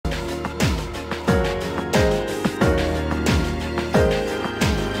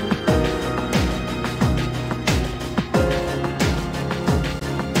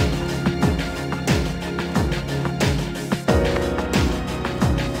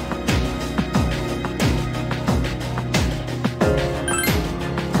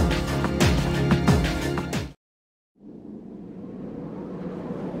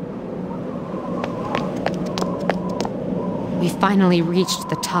finally reached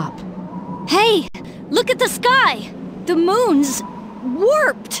the top. Hey! Look at the sky! The moon's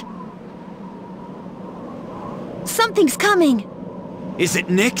warped! Something's coming! Is it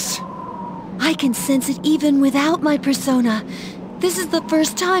Nyx? I can sense it even without my persona. This is the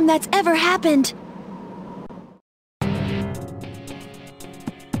first time that's ever happened.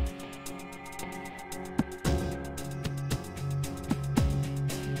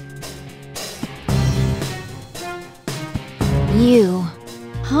 You...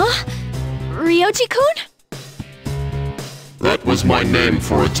 Huh? Ryoji-kun? That was my name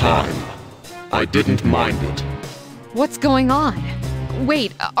for a time. I didn't mind it. What's going on?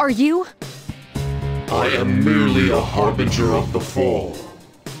 Wait, are you? I am merely a harbinger of the fall.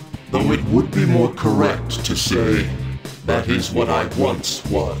 Though it would be more correct to say, that is what I once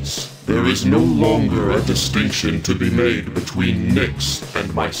was. There is no longer a distinction to be made between Nyx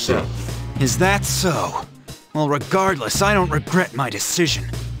and myself. Is that so? Well, regardless, I don't regret my decision.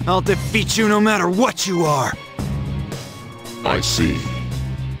 I'll defeat you no matter what you are. I see.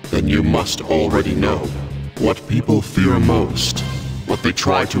 Then you must already know. What people fear most, what they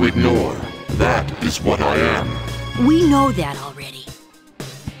try to ignore, that is what I am. We know that already.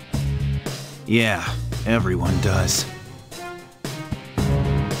 Yeah, everyone does.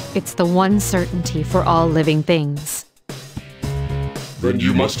 It's the one certainty for all living things. Then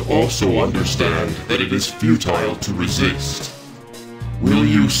you must also understand that it is futile to resist. Will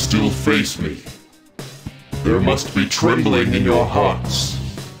you still face me? There must be trembling in your hearts.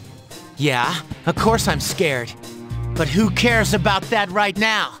 Yeah, of course I'm scared. But who cares about that right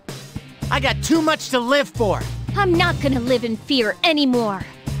now? I got too much to live for. I'm not gonna live in fear anymore.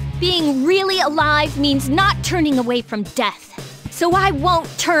 Being really alive means not turning away from death. So I won't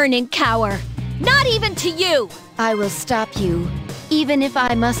turn and cower. Not even to you! I will stop you. Even if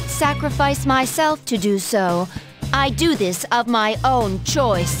I must sacrifice myself to do so. I do this of my own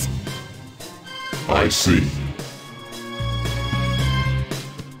choice. I see.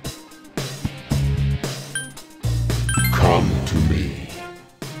 Come to me.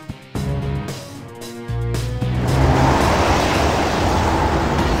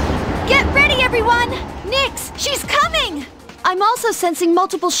 Get ready, everyone! Nyx, she's coming! I'm also sensing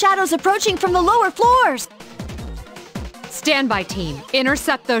multiple shadows approaching from the lower floors. Standby team,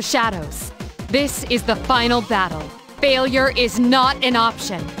 intercept those shadows. This is the final battle. Failure is not an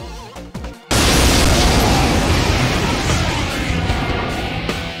option.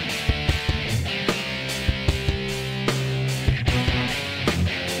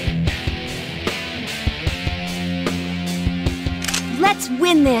 Let's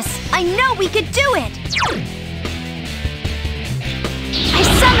win this! I know we could do it! I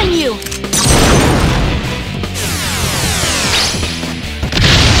summon you!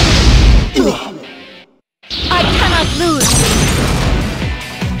 I cannot lose!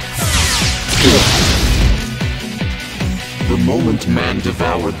 The moment man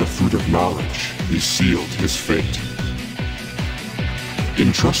devoured the fruit of knowledge, he sealed his fate.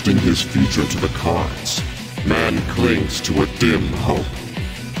 Entrusting his future to the cards, man clings to a dim hope.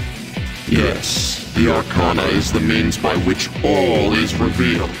 Yes, the Arcana is the means by which all is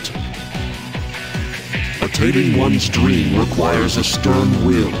revealed. Attaining one's dream requires a stern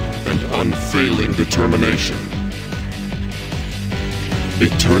will and unfailing determination.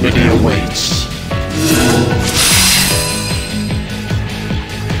 Eternity awaits.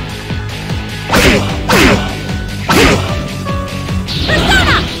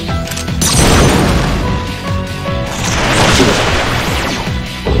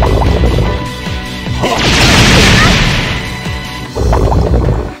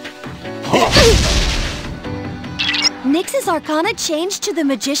 Nyx's Arcana changed to the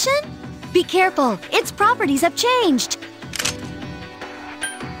Magician? Be careful, its properties have changed!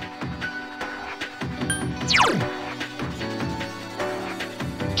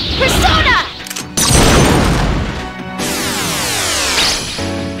 Persona!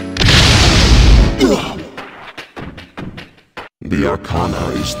 The Arcana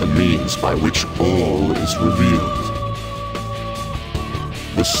is the means by which all is revealed.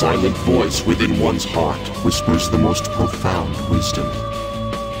 The silent voice within one's heart whispers the most profound wisdom.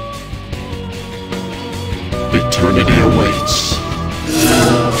 Eternity awaits.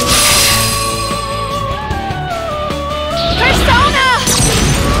 Persona!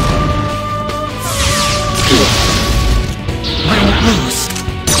 I won't lose.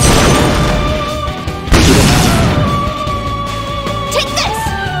 Take this!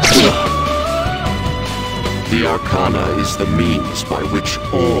 The Arcana is the means by which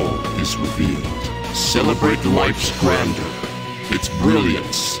all is revealed. Celebrate life's grandeur, its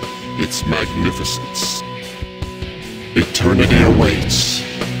brilliance, its magnificence. Eternity awaits.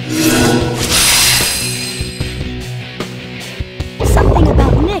 Something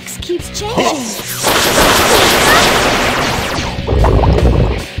about Nyx keeps changing.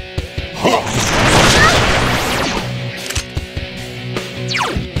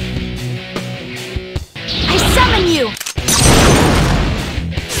 I summon you!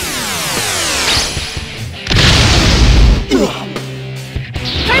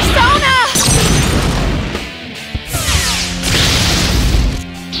 Persona!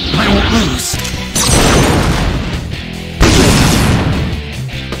 I won't lose.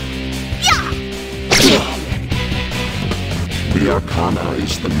 The Arcana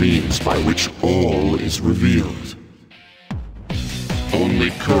is the means by which all is revealed.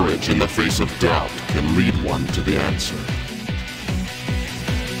 Only courage in the face of doubt can lead one to the answer.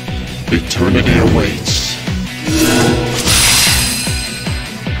 Eternity awaits.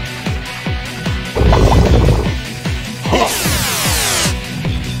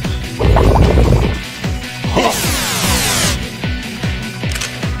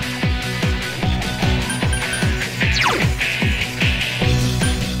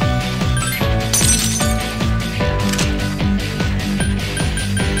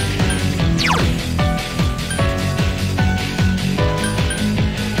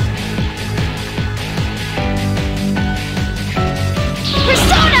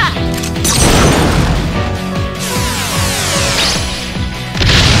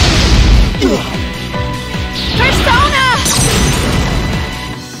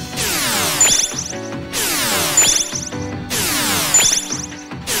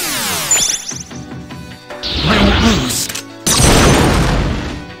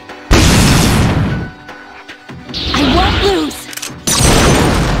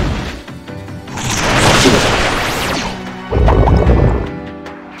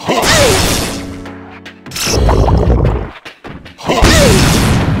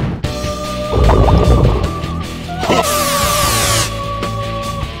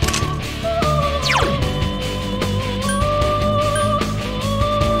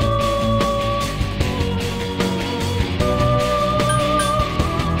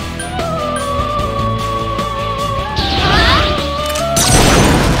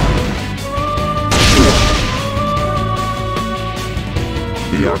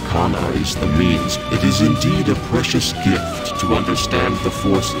 The Arcana is the means. It is indeed a precious gift to understand the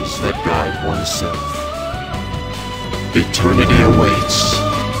forces that guide oneself. Eternity awaits.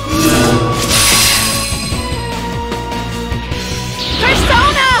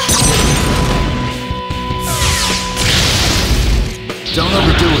 Persona! Don't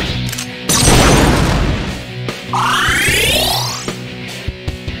overdo it.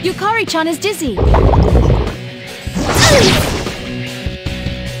 Yukari-chan is dizzy.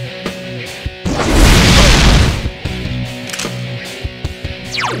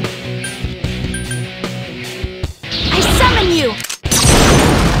 I summon you!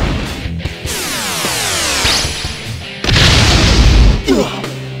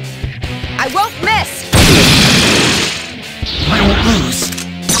 I won't miss! I won't lose.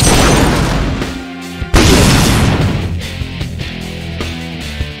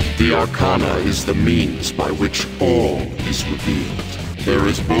 The Arcana is the means by which all is revealed. There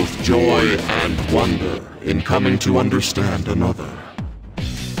is both joy and wonder in coming to understand another.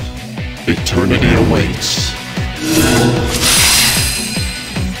 Eternity awaits.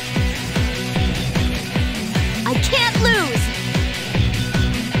 I can't lose!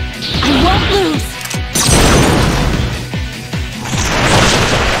 I won't lose!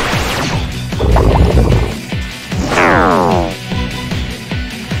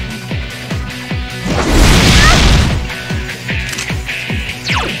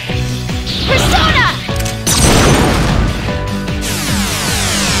 Persona!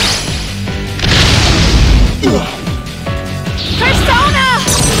 Persona!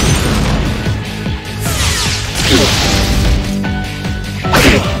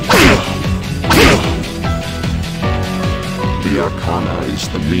 The Arcana is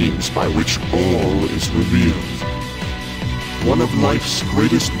the means by which all is revealed. One of life's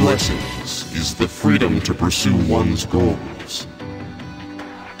greatest blessings is the freedom to pursue one's goals.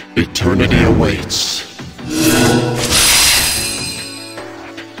 Eternity awaits.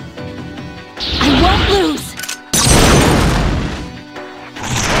 I won't lose!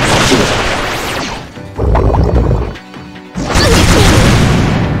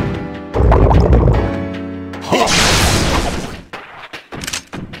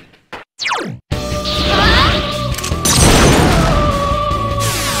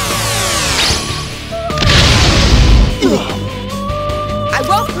 I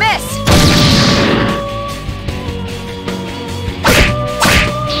won't miss!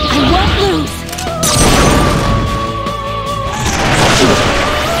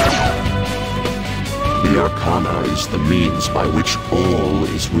 is the means by which all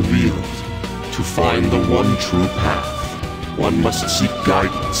is revealed. To find the one true path, one must seek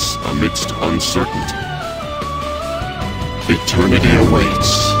guidance amidst uncertainty. Eternity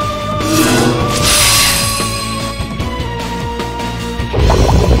awaits.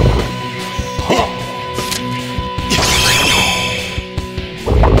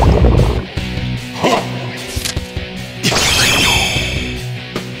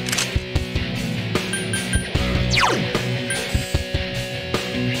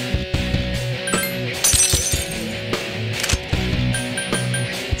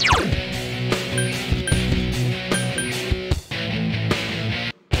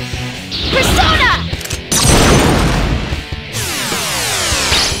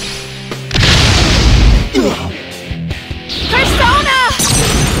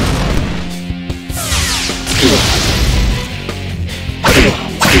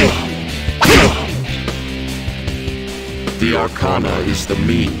 The Arcana is the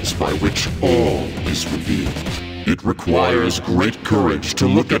means by which all is revealed. It requires great courage to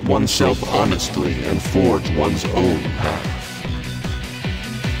look at oneself honestly and forge one's own path.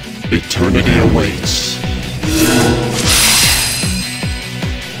 Eternity awaits.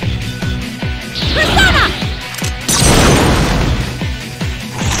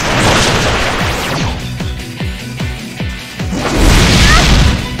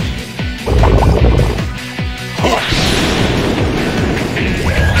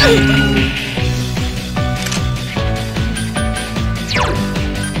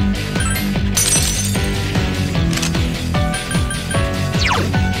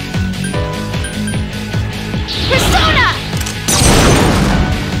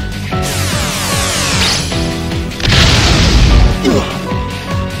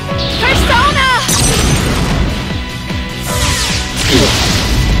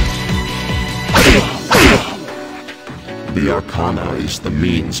 The Arcana is the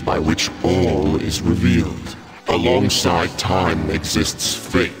means by which all is revealed. Alongside time exists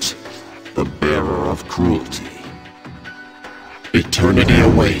fate, the bearer of cruelty. Eternity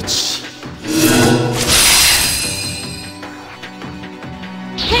awaits.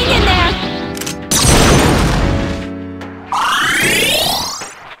 Hang in there!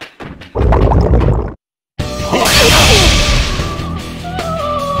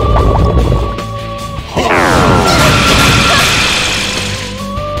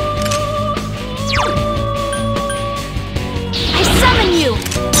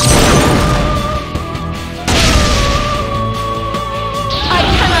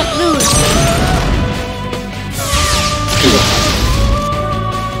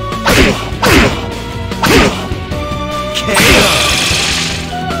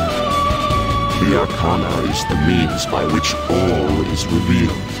 The Arcana is the means by which all is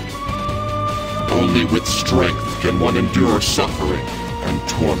revealed. Only with strength can one endure suffering and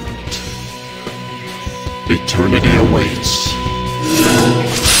torment. Eternity awaits.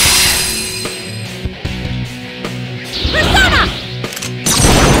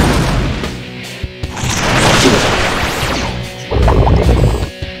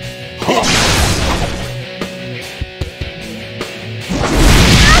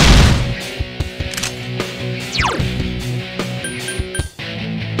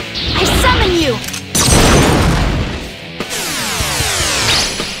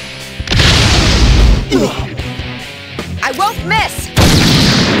 I won't miss!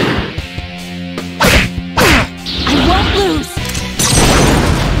 I won't lose!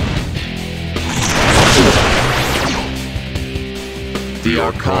 The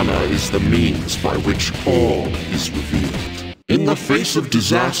Arcana is the means by which all is revealed. In the face of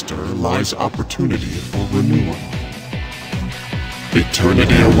disaster lies opportunity for renewal.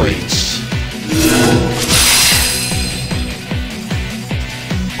 Eternity awaits.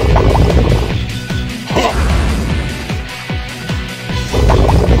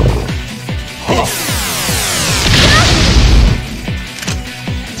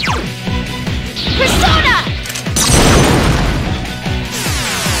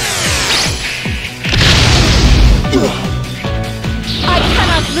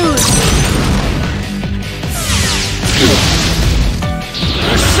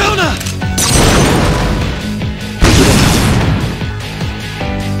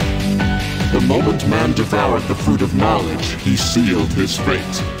 The moment man devoured the fruit of knowledge, he sealed his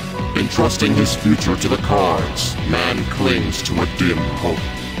fate. Entrusting his future to the cards, man clings to a dim hope.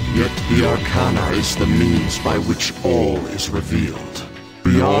 Yet the Arcana is the means by which all is revealed.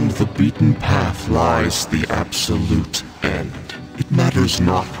 Beyond the beaten path lies the absolute end. It matters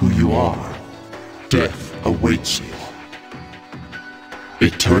not who you are. Death awaits you.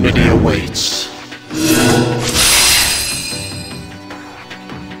 Eternity awaits.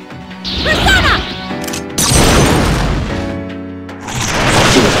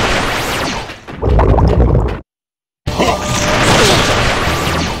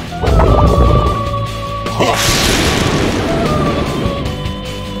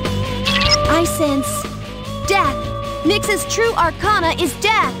 persona is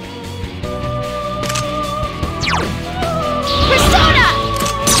death. Persona!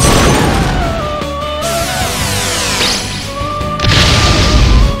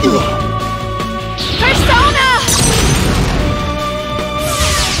 Persona!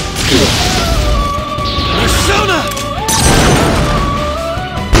 Persona!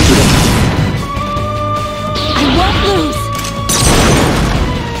 I won't lose.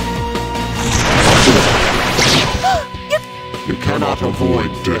 You cannot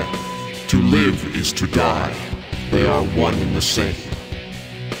avoid death. To live is to die. They are one and the same.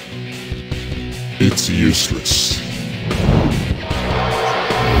 It's useless.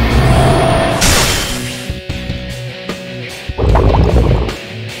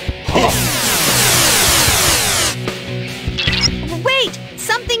 Wait!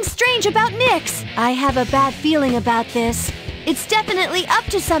 Something strange about Nyx. I have a bad feeling about this. It's definitely up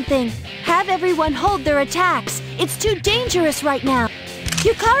to something. Have everyone hold their attacks. It's too dangerous right now.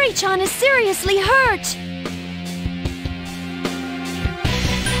 Yukari-chan is seriously hurt.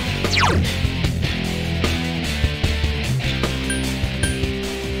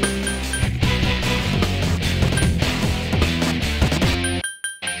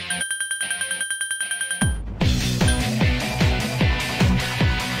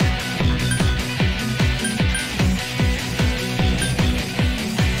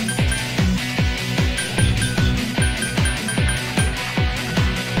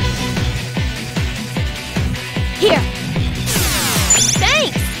 Here.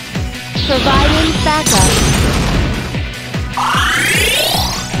 Thanks! Providing backup.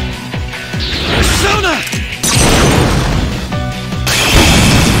 Persona!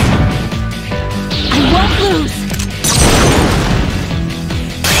 I won't lose.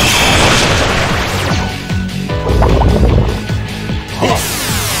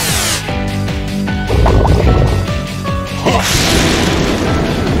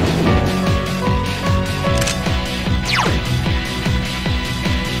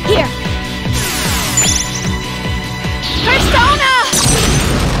 Here. Persona!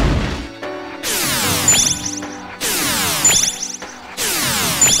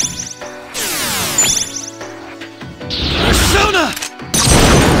 Persona!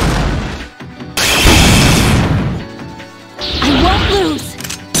 I won't lose.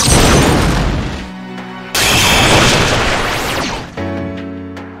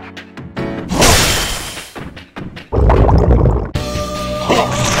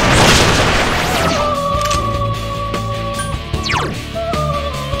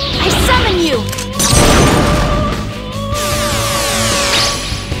 I summon you.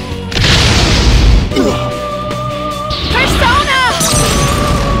 Persona!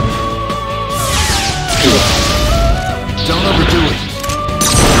 Don't overdo it.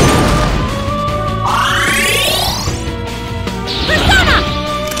 Persona!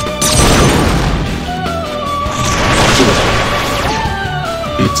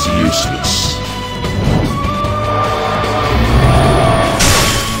 It's useless.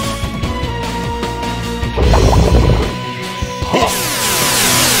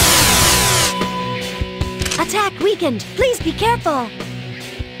 Attack weakened. Please be careful.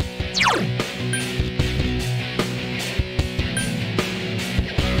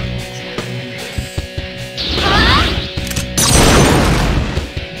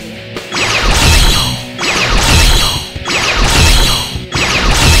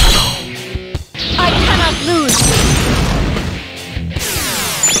 I cannot lose.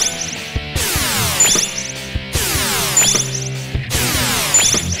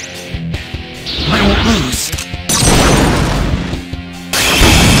 I won't lose.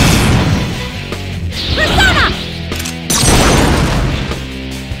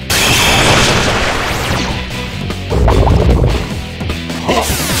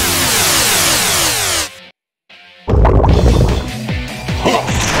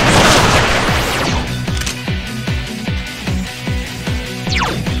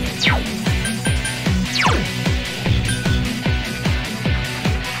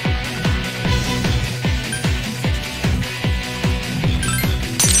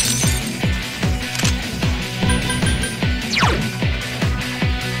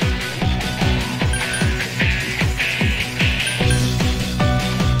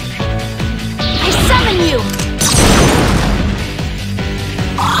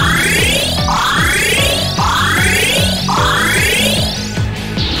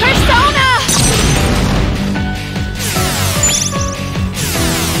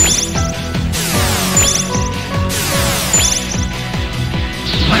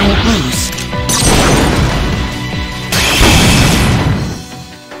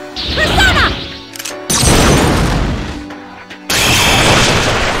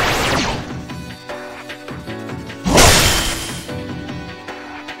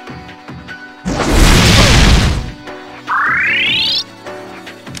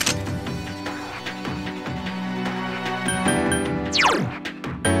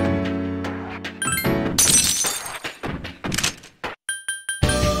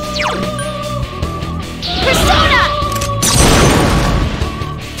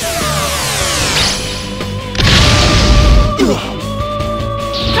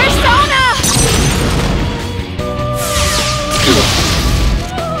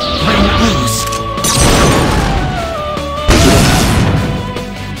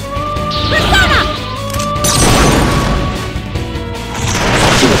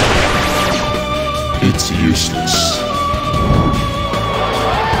 It's useless.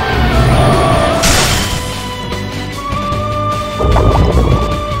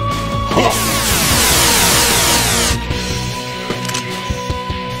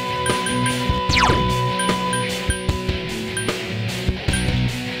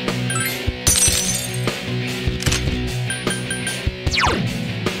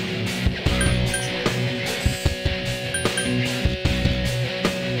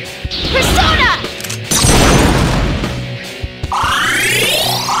 Persona!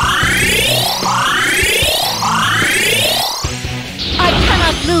 I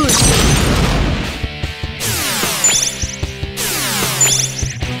cannot lose.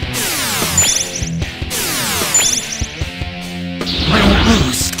 I won't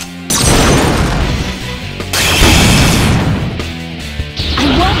lose. I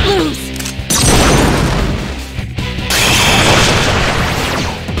won't lose.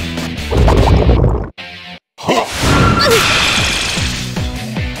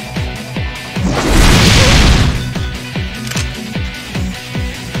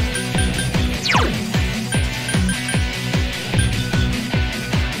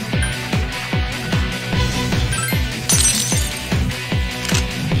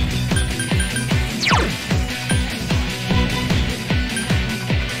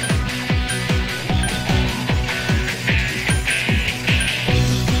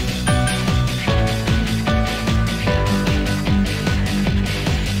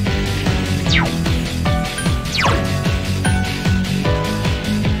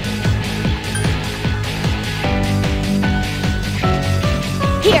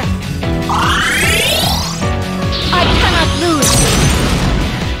 Here. I cannot lose.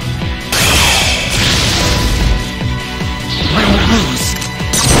 I won't lose.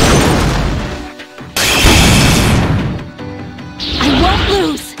 I won't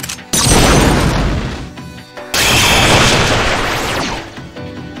lose.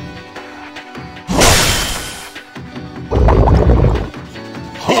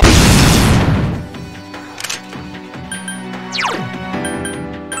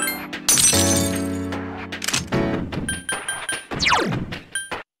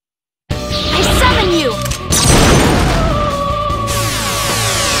 I summon you.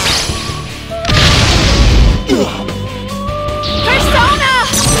 Persona!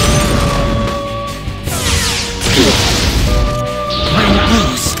 I won't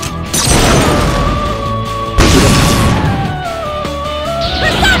lose.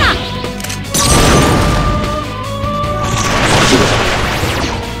 Persona!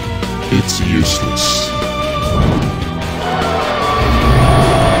 It's useless.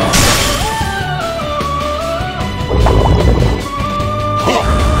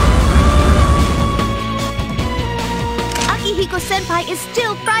 Akihiko-senpai is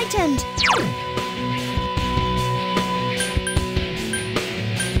still frightened.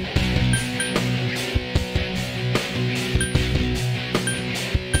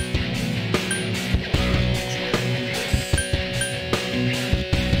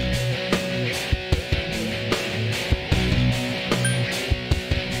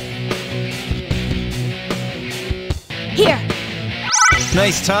 Here.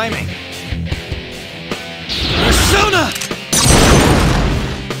 Nice timing. Persona!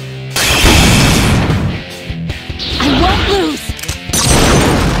 I won't lose.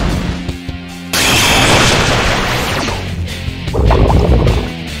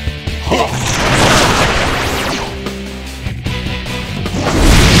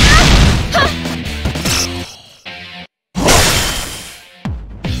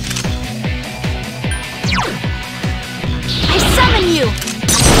 I summon you.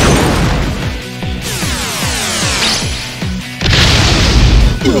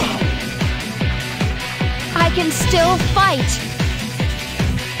 I can still fight.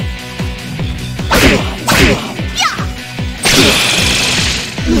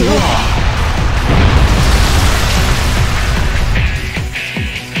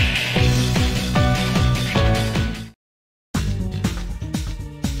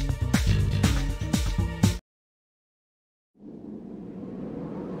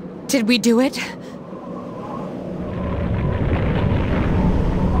 Did we do it?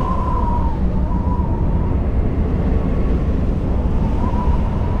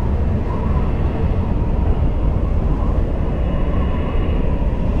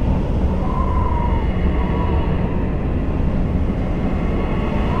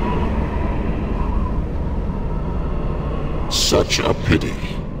 Such a pity.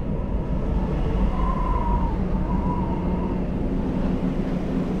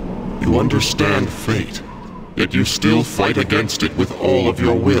 You understand fate, yet you still fight against it with all of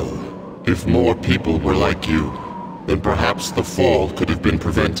your will. If more people were like you, then perhaps the fall could have been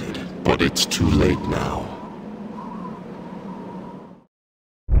prevented. But it's too late now.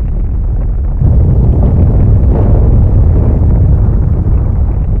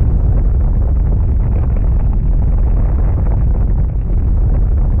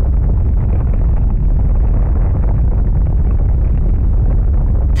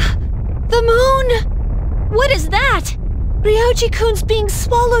 The moon! What is that? Ryoji-kun's being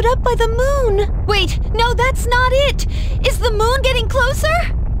swallowed up by the moon! Wait, no, that's not it! Is the moon getting closer?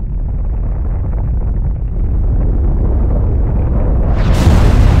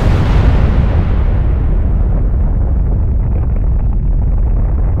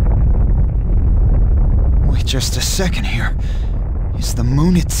 Wait just a second here. Is the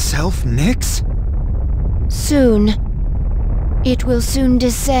moon itself Nyx? Soon. It will soon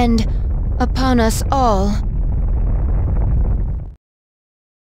descend upon us all.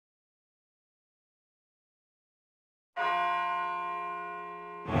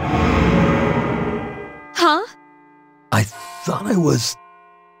 Huh? I thought I was...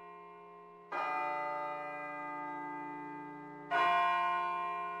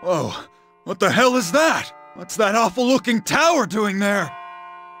 Whoa, what the hell is that? What's that awful-looking tower doing there?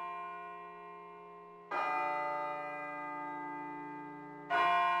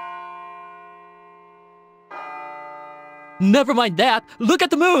 Never mind that. Look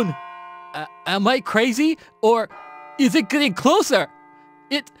at the moon. Am I crazy? Or is it getting closer?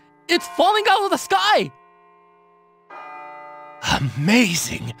 It's falling out of the sky.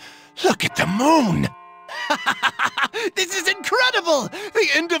 Amazing! Look at the moon! This is incredible! The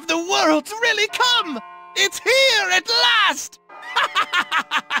end of the world's really come! It's here at last!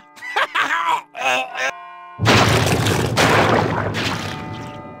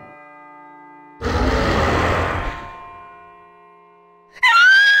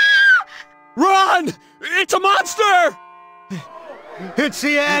 Run! It's a monster! It's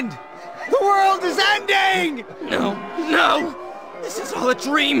the end! The world is ending! No, no! This is all a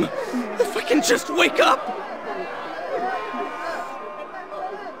dream! If I can just wake up!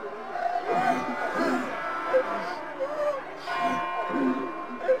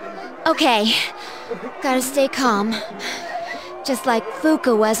 Okay. Gotta stay calm. Just like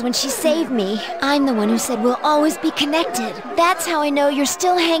Fuka was when she saved me. I'm the one who said we'll always be connected. That's how I know you're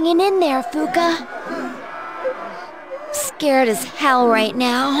still hanging in there, Fuka. Scared as hell right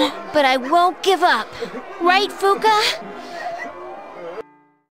now, but I won't give up. Right, Fuka?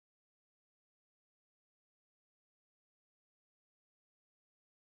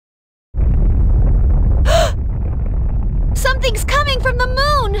 Something's coming from the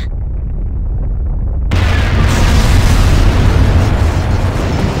moon!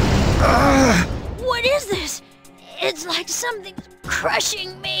 What is this? It's like something's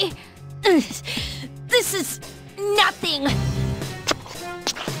crushing me. This is nothing.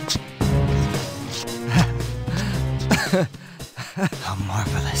 How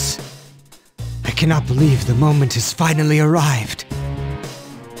marvelous. I cannot believe the moment has finally arrived.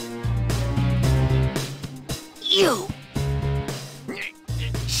 You!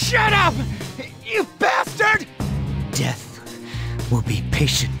 Shut up! You bastard! Death will be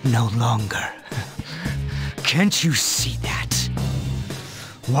patient no longer. Can't you see that?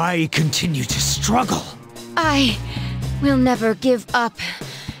 Why continue to struggle? I will never give up.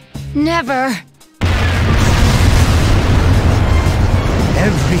 Never.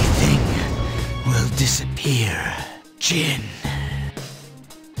 Everything will disappear, Jin.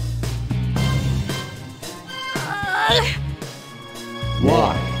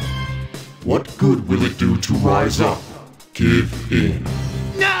 Why? What good will it do to rise up? Give in.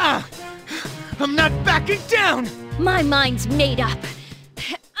 Nah! I'm not backing down! My mind's made up.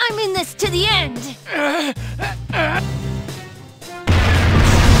 I'm in this to the end.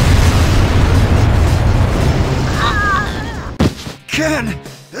 Ken!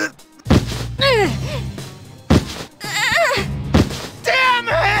 Damn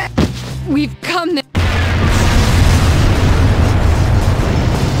it! We've come this.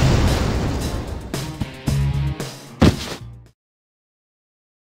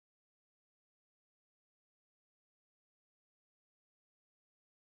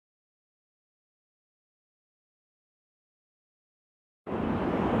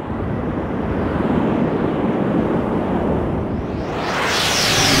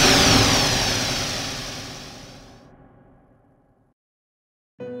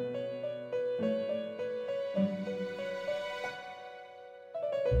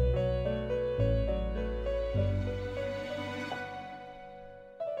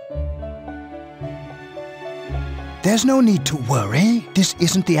 There's no need to worry. This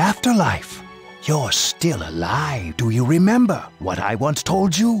isn't the afterlife. You're still alive. Do you remember what I once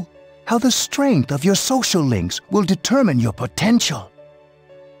told you? How the strength of your social links will determine your potential.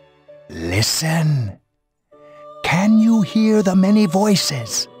 Listen. Can you hear the many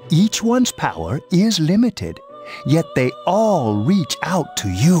voices? Each one's power is limited, yet they all reach out to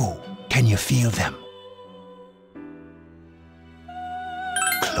you. Can you feel them?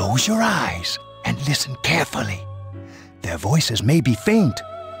 Close your eyes and listen carefully. Their voices may be faint,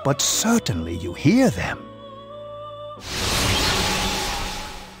 but certainly you hear them.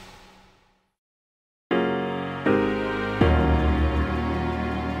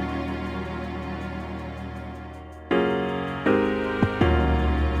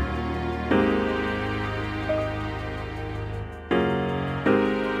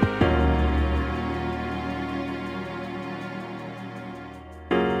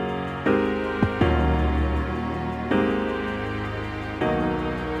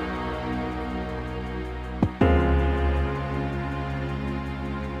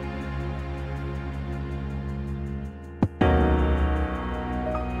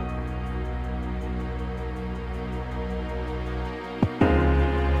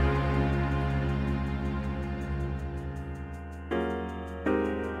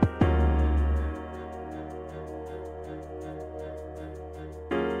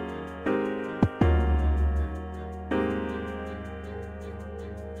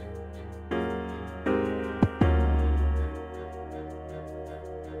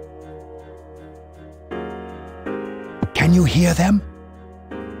 Can you hear them?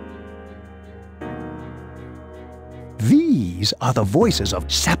 These are the voices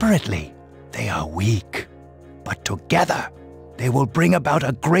of separately. They are weak, but together they will bring about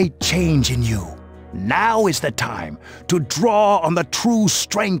a great change in you. Now is the time to draw on the true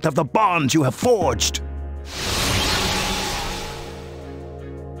strength of the bonds you have forged.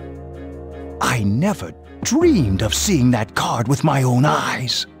 I never dreamed of seeing that card with my own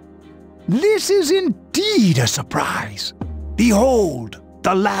eyes. This is indeed a surprise. Behold,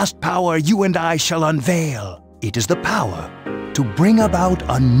 the last power you and I shall unveil. It is the power to bring about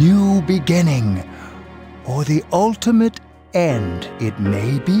a new beginning, or the ultimate end. It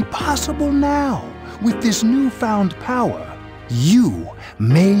may be possible now. With this newfound power, you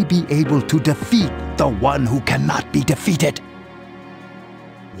may be able to defeat the one who cannot be defeated.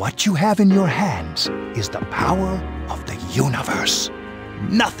 What you have in your hands is the power of the universe.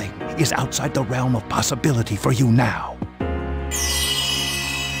 Nothing is outside the realm of possibility for you now.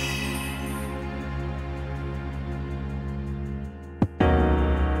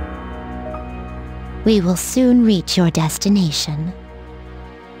 We will soon reach your destination.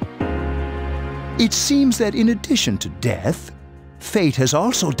 It seems that in addition to death, fate has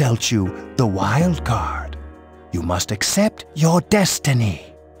also dealt you the wild card. You must accept your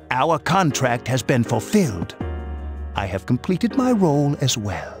destiny. Our contract has been fulfilled. I have completed my role as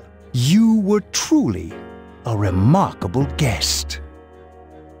well. You were truly a remarkable guest.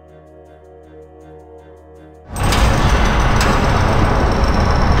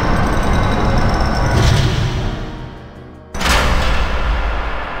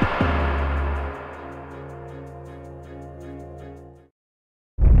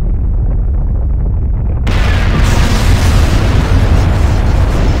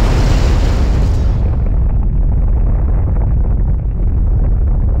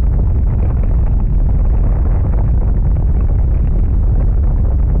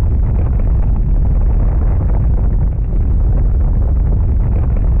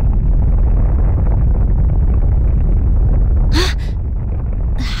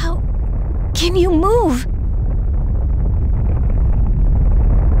 Can you move?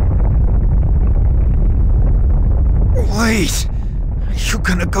 Wait! Are you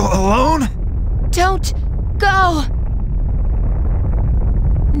gonna go alone? Don't go!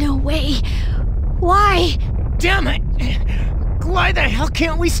 No way. Why? Damn it! Why the hell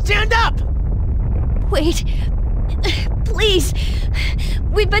can't we stand up? Wait. Please.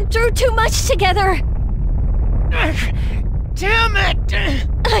 We've been through too much together. Damn it!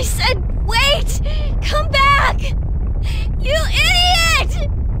 I said wait! Come back! You idiot!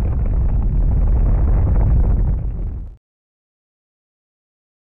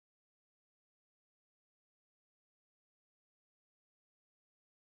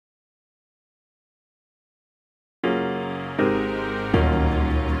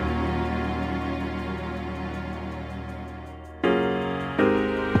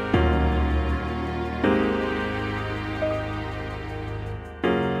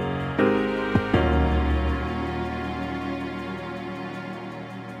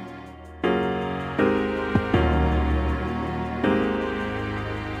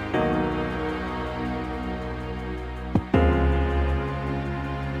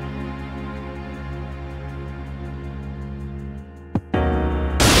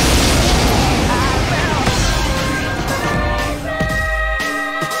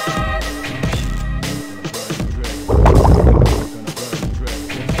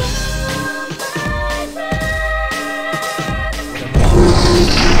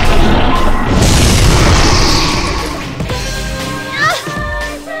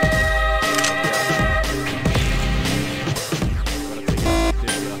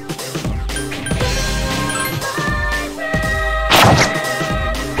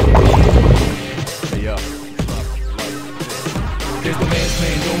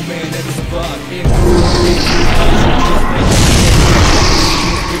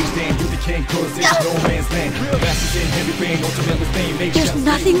 There's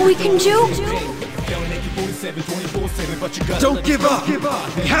nothing we can do? Don't give up! You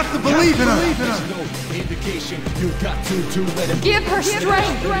have to believe in her! Give her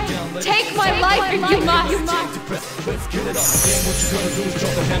strength! Take my life if you must!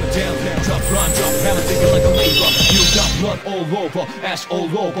 You got blood all over, ash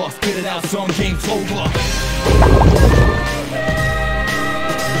all over, spit it out, some game's over.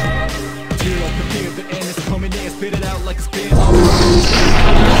 Tear up the fear, the end is coming in, spit it out like a spin.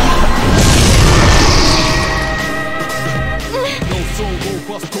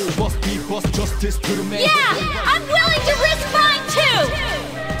 Justice to the man. Yeah! I'm willing to risk mine too!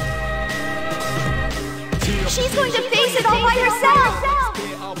 She's going to face it all by herself!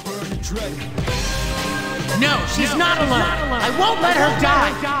 No, she's not alone. I won't let her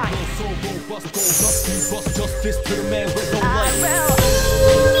die. Justice to the man with no life.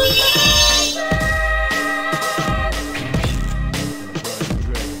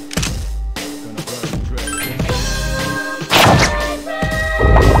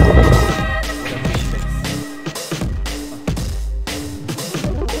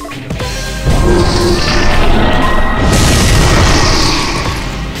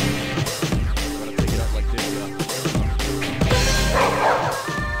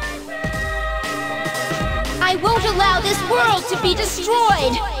 I won't allow this world to be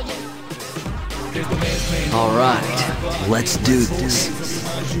destroyed! Alright, let's do this.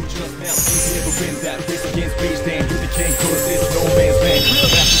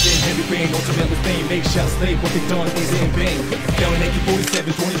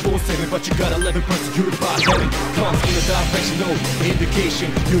 But you got 11 points to purify heaven. Comes in a directional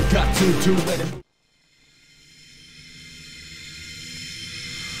indication. You got to let it.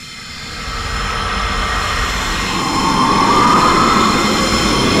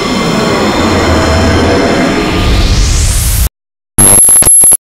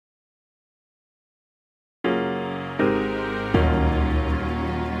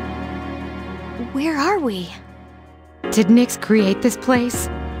 Where are we? Did Nyx create this place?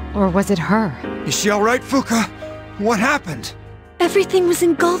 Or was it her? Is she alright, Fuka? What happened? Everything was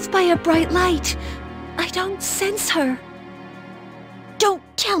engulfed by a bright light. I don't sense her. Don't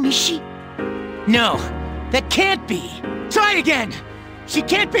tell me she... No, that can't be. Try again. She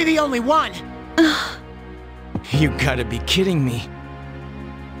can't be the only one. You gotta be kidding me.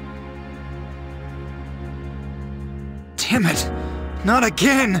 Damn it! Not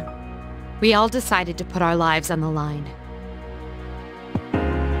again! We all decided to put our lives on the line.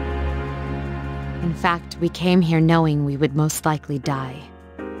 In fact, we came here knowing we would most likely die.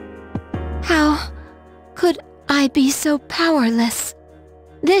 How could I be so powerless?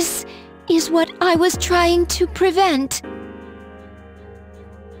 This is what I was trying to prevent.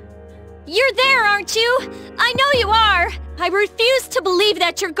 You're there, aren't you? I know you are! I refuse to believe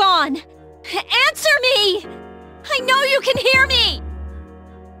that you're gone! Answer me! I know you can hear me!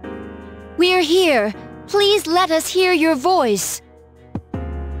 We're here. Please let us hear your voice.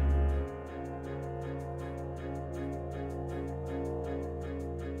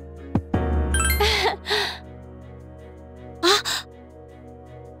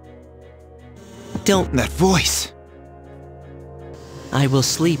 Don't. That voice. I will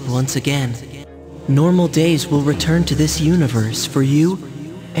sleep once again. Normal days will return to this universe for you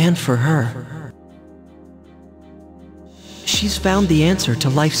and for her. She's found the answer to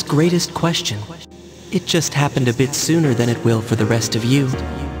life's greatest question. It just happened a bit sooner than it will for the rest of you.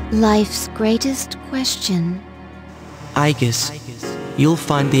 Life's greatest question. Aigis, you'll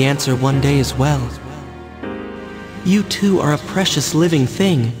find the answer one day as well. You too are a precious living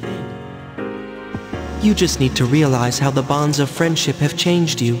thing. You just need to realize how the bonds of friendship have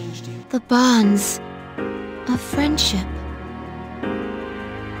changed you. The bonds of friendship.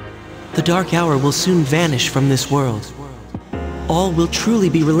 The dark hour will soon vanish from this world. All will truly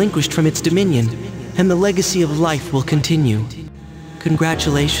be relinquished from its dominion, and the legacy of life will continue.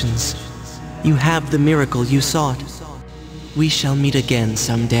 Congratulations. You have the miracle you sought. We shall meet again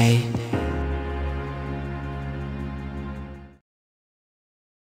someday.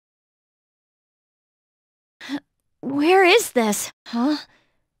 Where is this? Huh?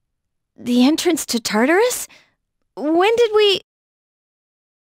 The entrance to Tartarus? When did we...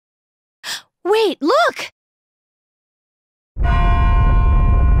 Wait, look!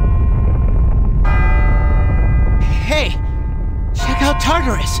 Hey! Check out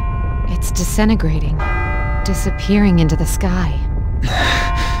Tartarus! It's disintegrating, disappearing into the sky.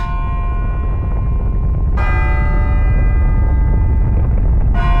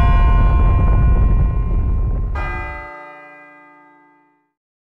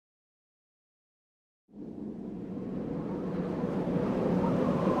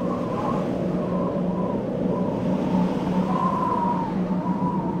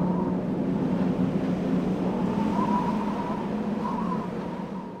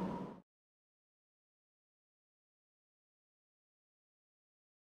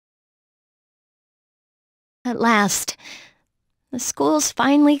 At last. The school's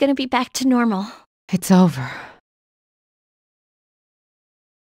finally gonna be back to normal. It's over.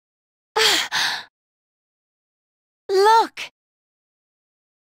 Look!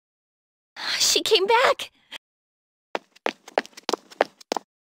 She came back!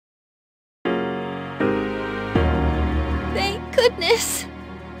 Thank goodness.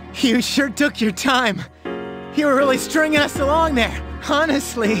 You sure took your time. You were really stringing us along there,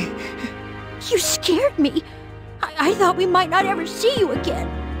 honestly. You scared me. I thought we might not ever see you again.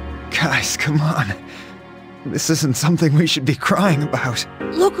 Guys, come on. This isn't something we should be crying about.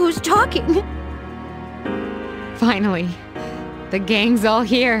 Look who's talking. Finally, the gang's all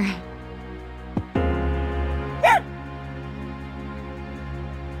here.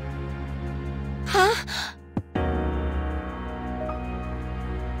 Huh?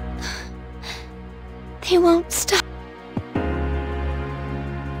 They won't stop.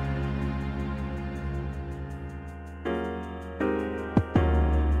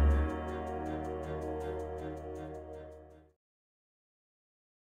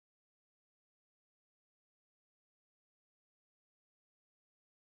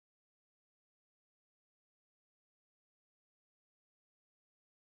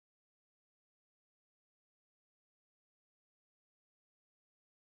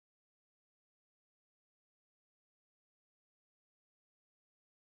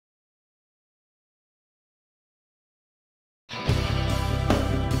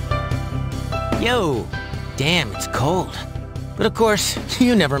 Yo! Damn, it's cold. But of course,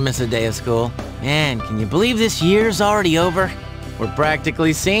 you never miss a day of school. Man, can you believe this year's already over? We're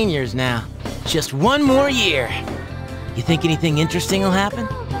practically seniors now. Just one more year. You think anything interesting will happen?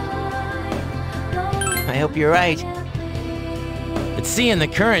 I hope you're right. But seeing the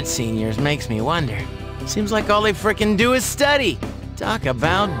current seniors makes me wonder. Seems like all they frickin' do is study. Talk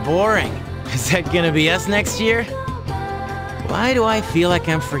about boring. Is that gonna be us next year? Why do I feel like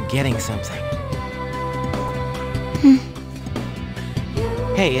I'm forgetting something?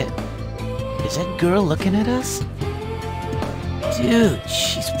 Hey, is that girl looking at us? Dude,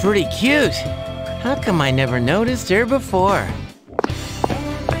 she's pretty cute. How come I never noticed her before?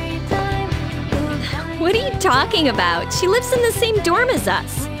 What are you talking about? She lives in the same dorm as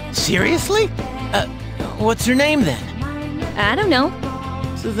us. Seriously? What's her name then? I don't know.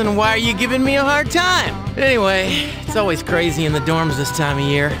 So then why are you giving me a hard time? Anyway, it's always crazy in the dorms this time of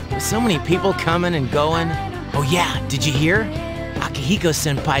year. With so many people coming and going. Oh yeah, did you hear?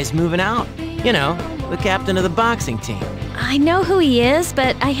 Akihiko-senpai's moving out. You know, the captain of the boxing team. I know who he is,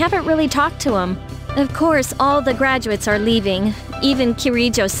 but I haven't really talked to him. Of course, all the graduates are leaving, even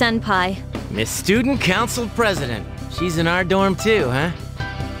Kirijo-senpai. Miss Student Council President. She's in our dorm too, huh?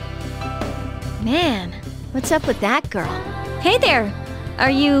 Man, what's up with that girl? Hey there!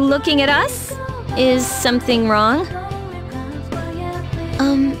 Are you looking at us? Is something wrong?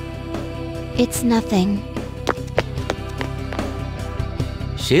 It's nothing.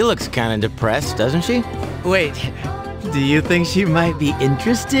 She looks kinda depressed, doesn't she? Wait, do you think she might be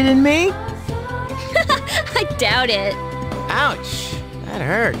interested in me? I doubt it. Ouch, that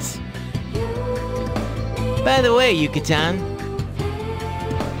hurts. By the way, Yuka-tan.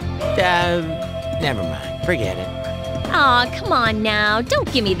 Never mind, forget it. Aw, come on now,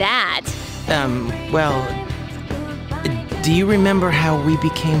 don't give me that. Well, do you remember how we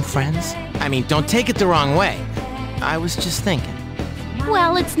became friends? I mean, don't take it the wrong way. I was just thinking.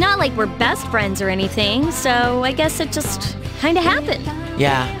 Well, it's not like we're best friends or anything, so I guess it just kinda happened.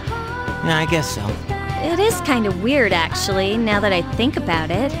 Yeah, I guess so. It is kind of weird, actually, now that I think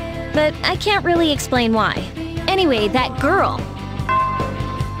about it. But I can't really explain why. Anyway, that girl.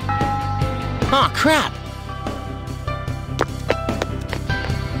 Aw, crap!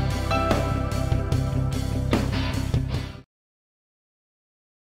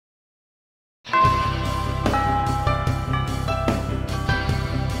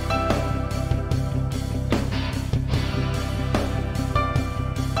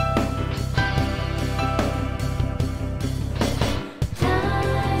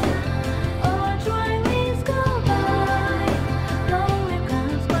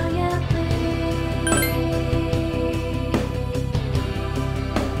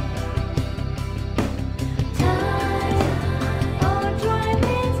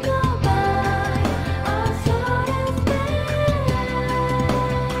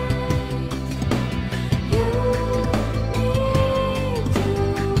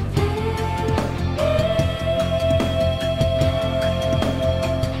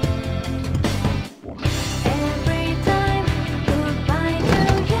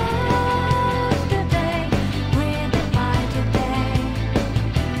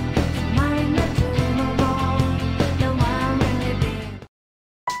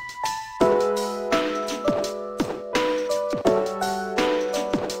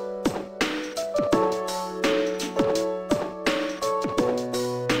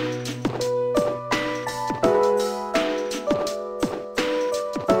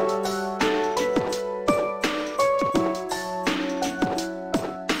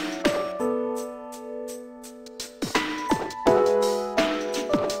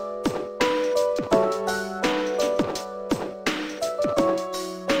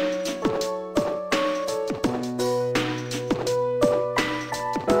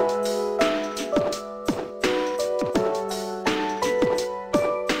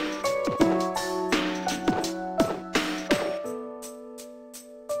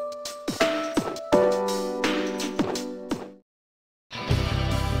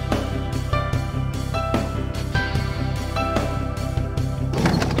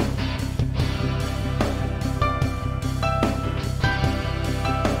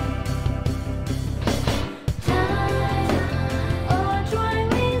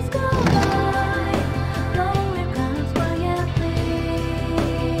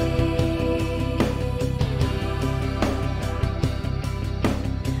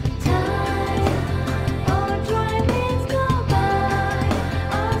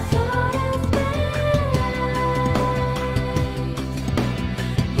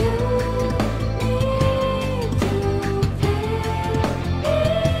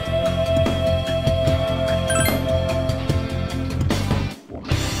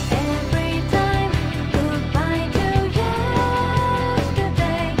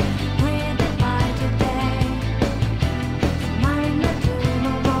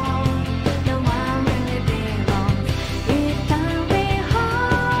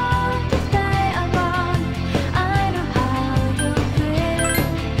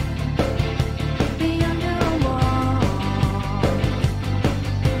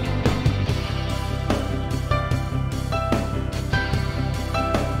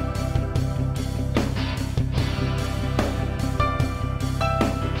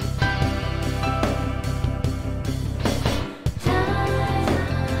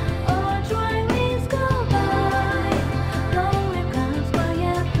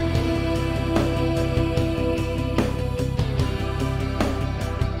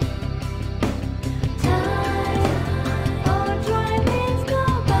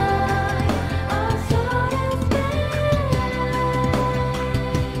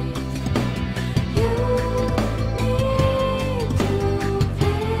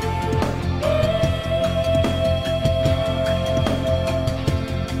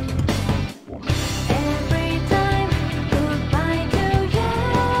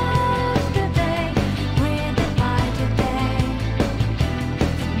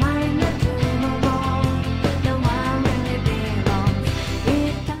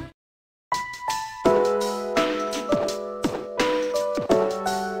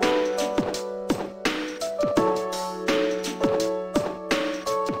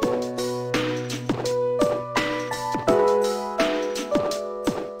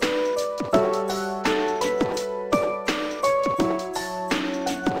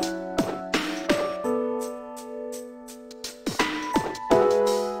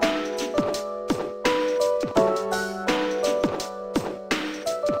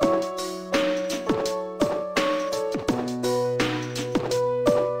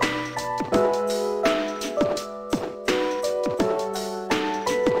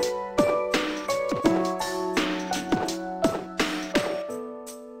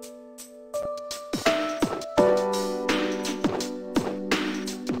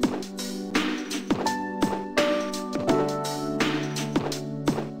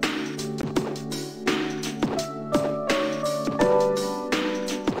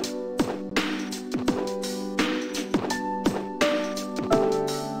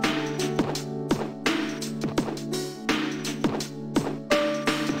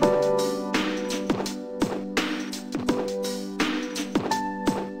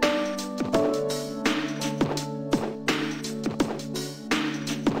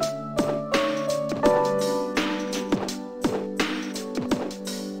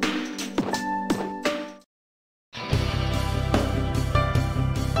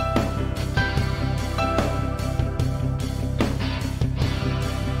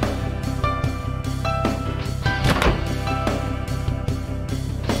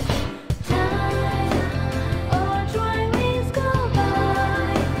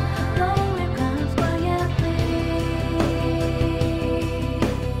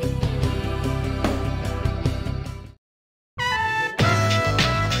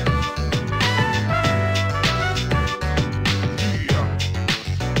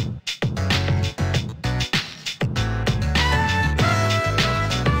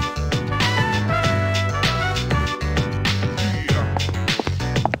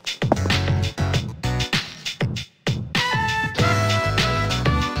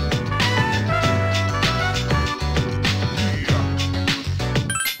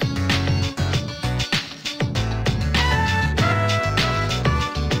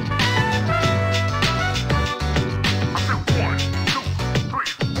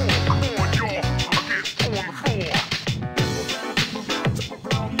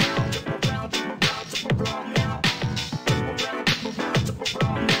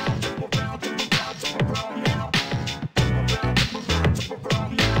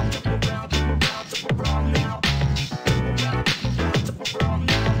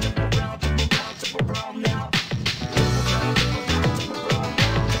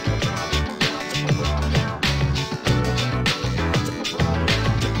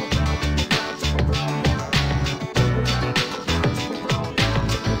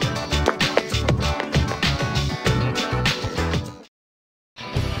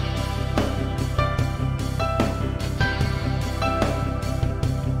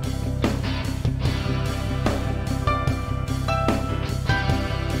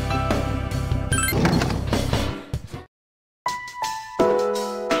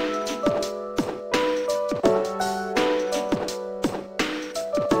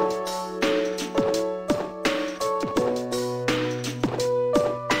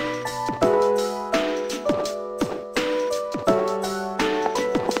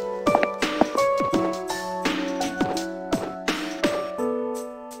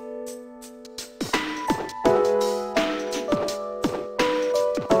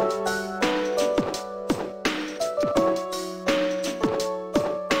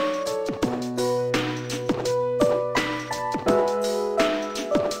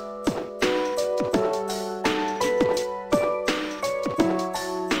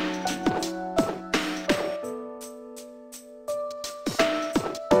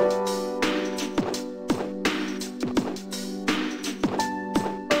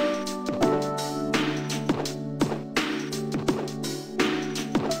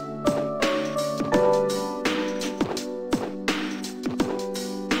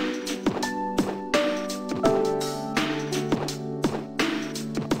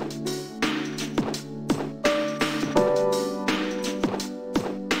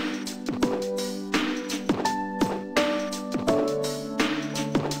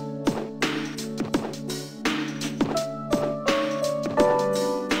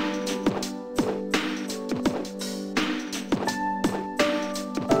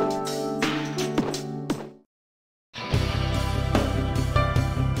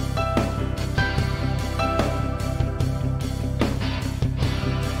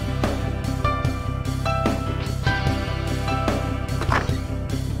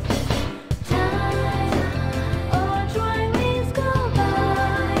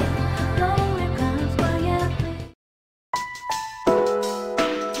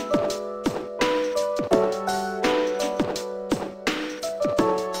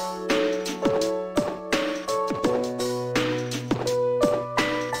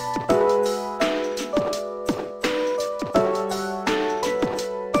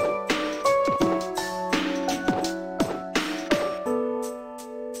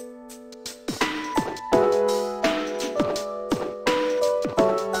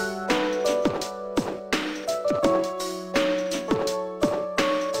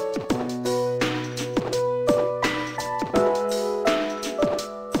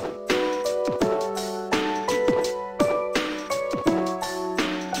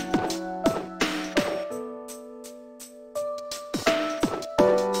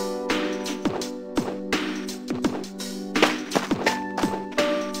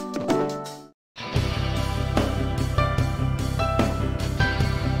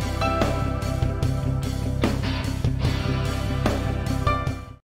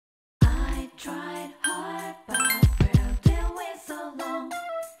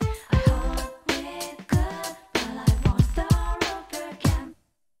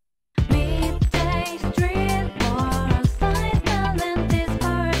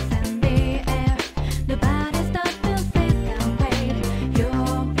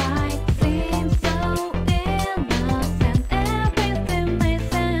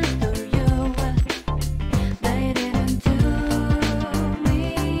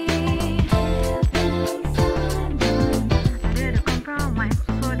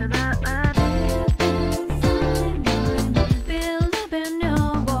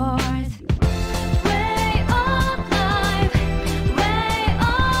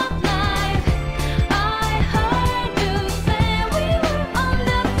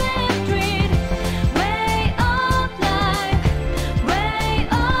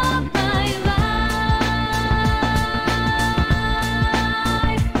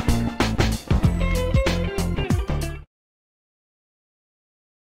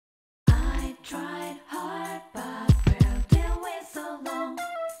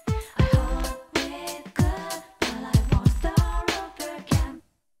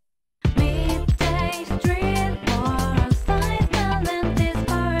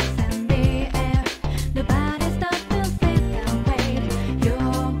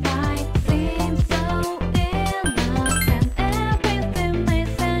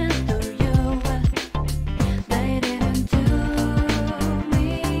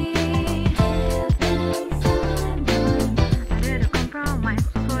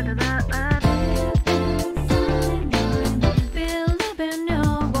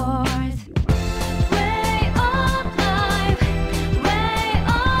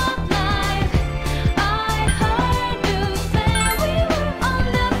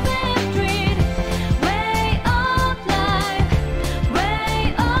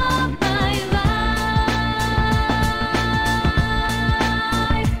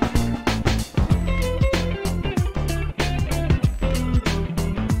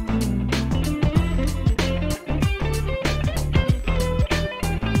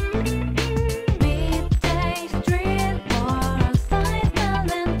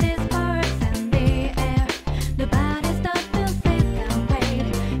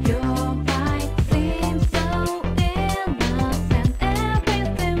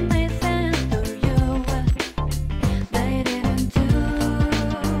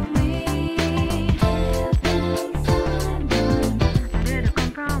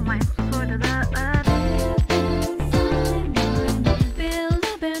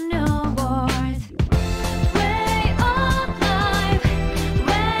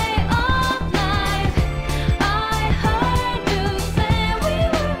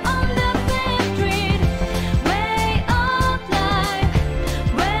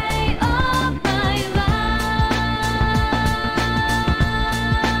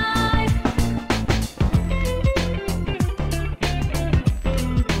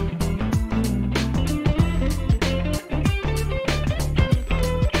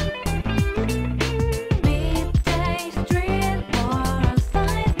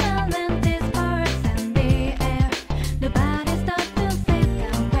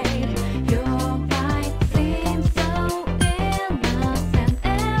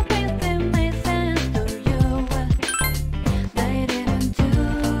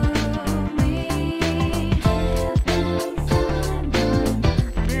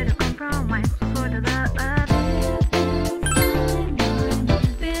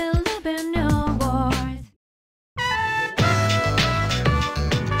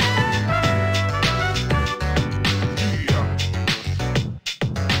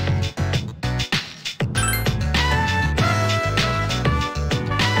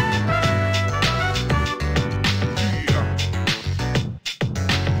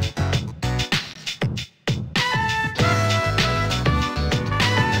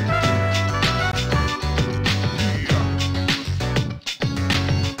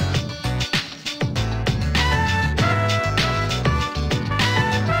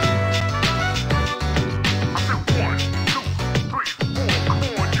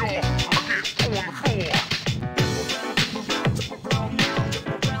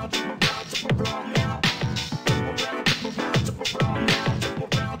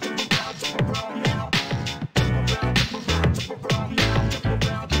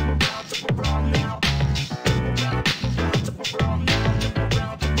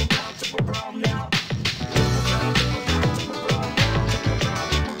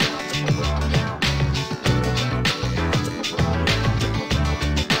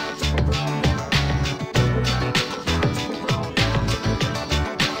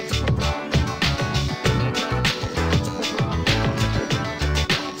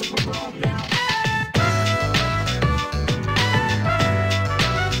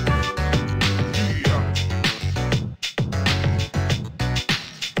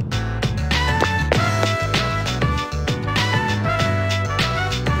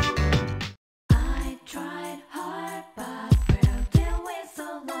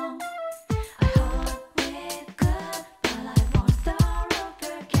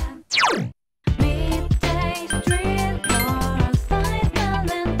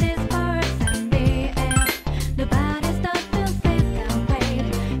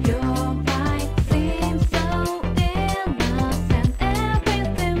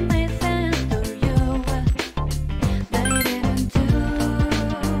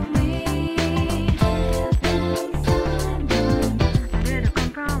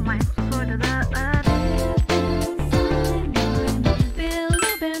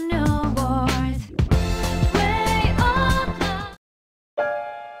 open new words. Way of love.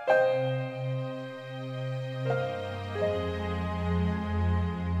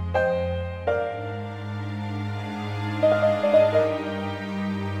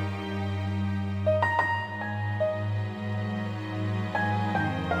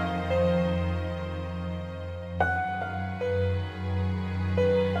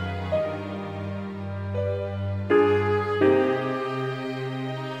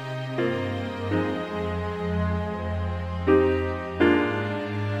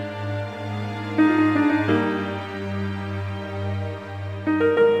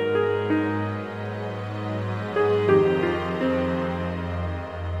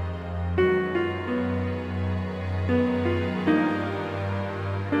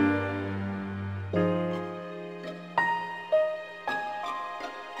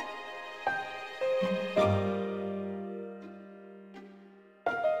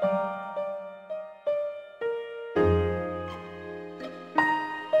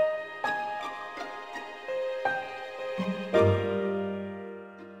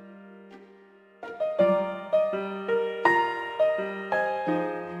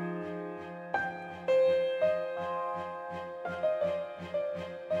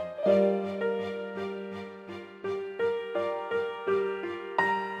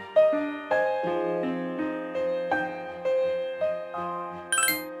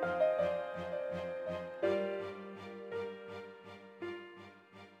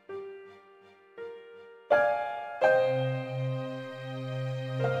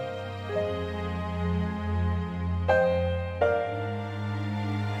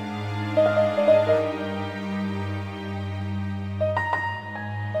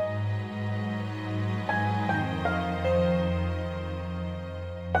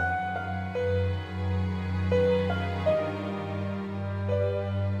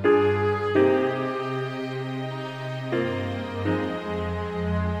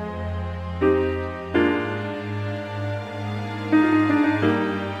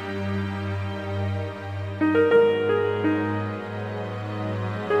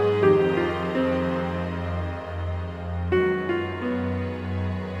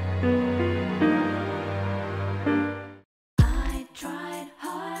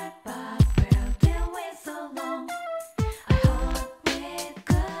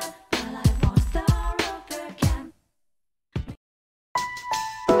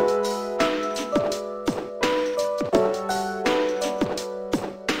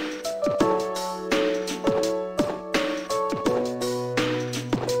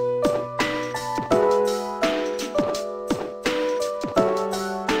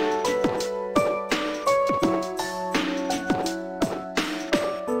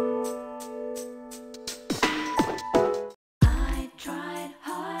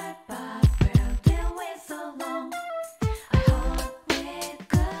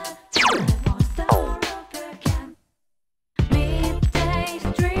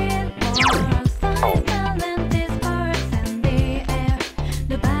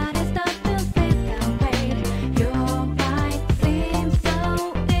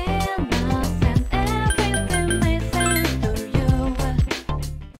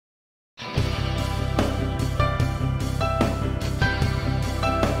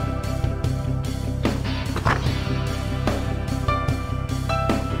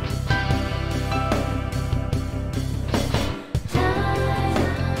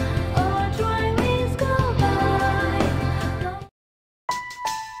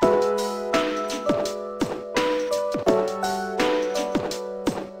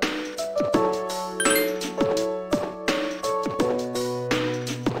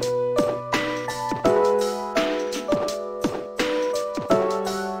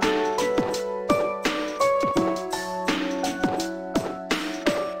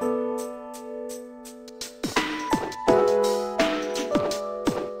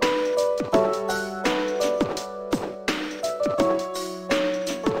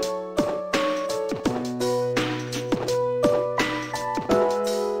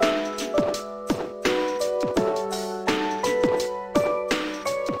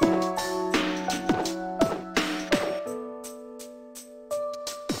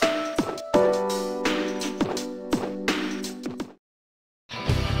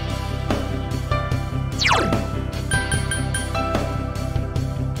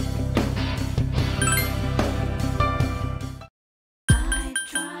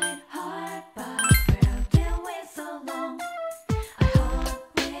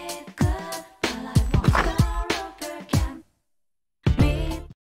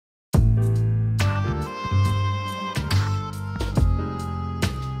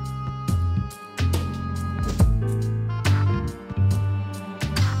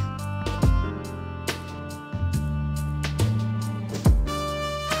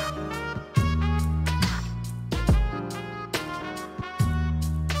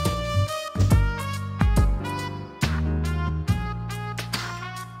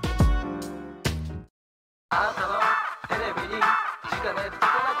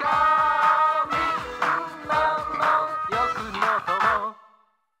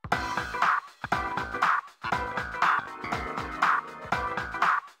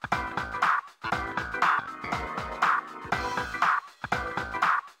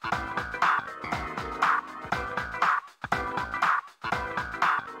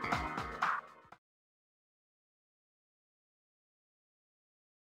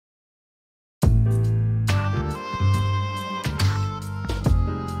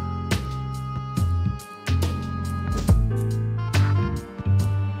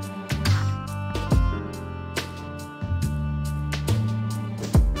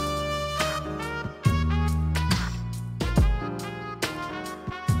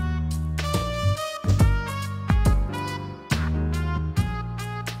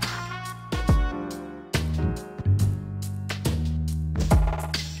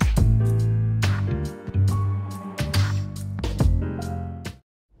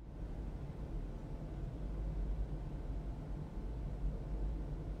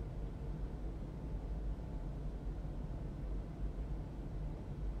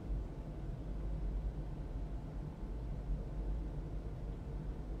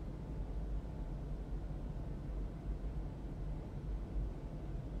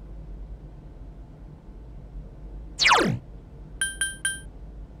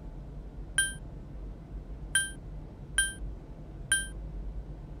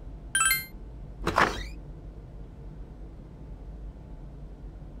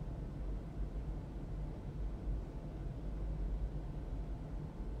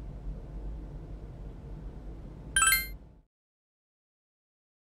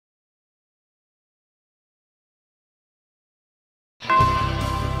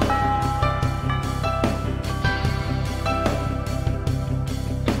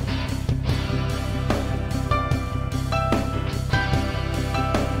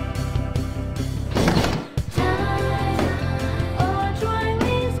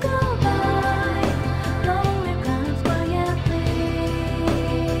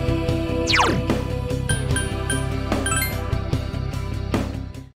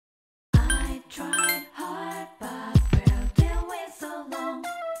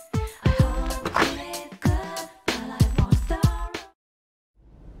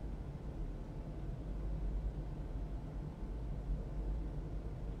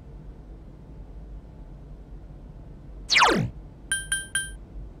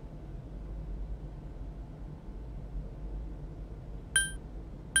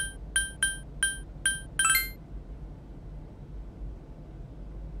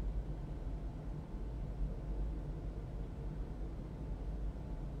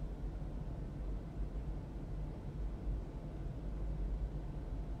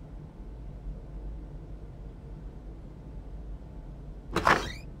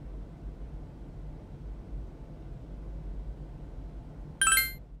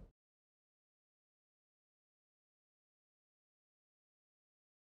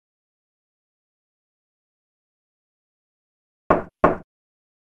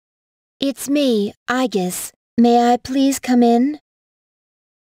 It's me, Aigis. May I please come in?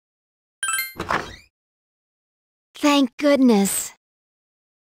 Thank goodness.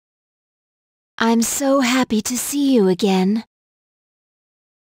 I'm so happy to see you again.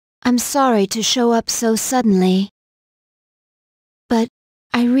 I'm sorry to show up so suddenly, but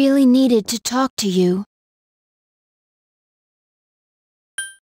I really needed to talk to you.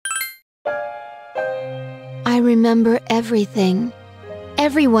 I remember everything.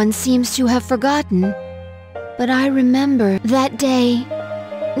 Everyone seems to have forgotten, but I remember that day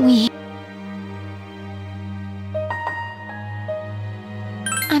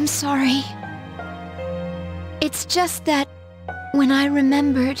I'm sorry. It's just that when I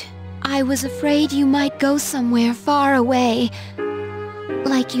remembered, I was afraid you might go somewhere far away,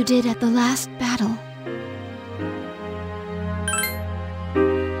 like you did at the last battle.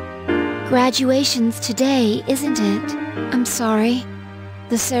 Graduation's today, isn't it? I'm sorry.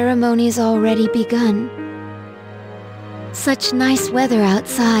 The ceremony's already begun. Such nice weather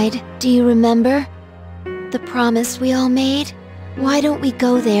outside. Do you remember? The promise we all made? Why don't we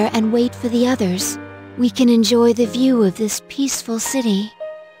go there and wait for the others? We can enjoy the view of this peaceful city.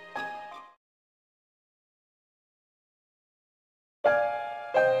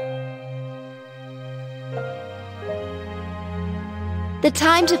 The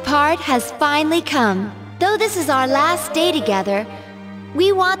time to part has finally come. Though this is our last day together,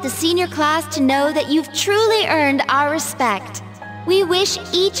 we want the senior class to know that you've truly earned our respect. We wish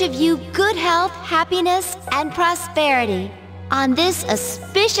each of you good health, happiness, and prosperity. On this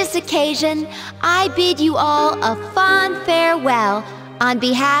auspicious occasion, I bid you all a fond farewell on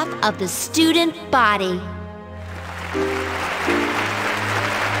behalf of the student body.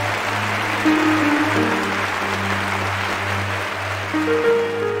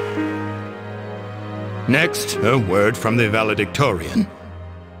 Next, a word from the valedictorian.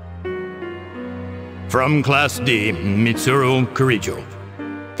 From Class D, Mitsuru Kirijo.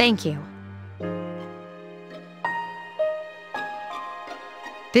 Thank you.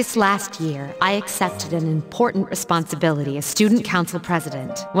 This last year, I accepted an important responsibility as Student Council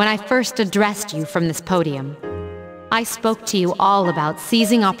President. When I first addressed you from this podium, I spoke to you all about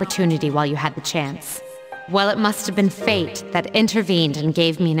seizing opportunity while you had the chance. Well, it must have been fate that intervened and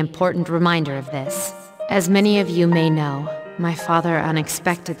gave me an important reminder of this. As many of you may know, my father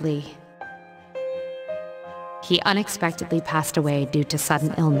unexpectedly passed away due to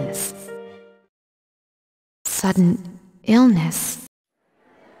sudden illness. Sudden illness?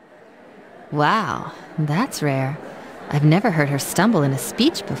 Wow, that's rare. I've never heard her stumble in a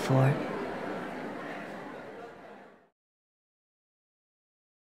speech before.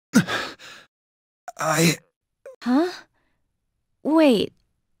 Huh? Wait,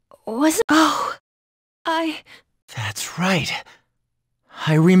 was it? Oh! That's right.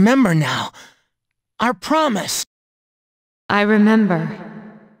 I remember now. Our promise. I remember.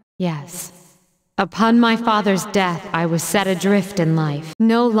 Yes. Upon my father's death, I was set adrift in life.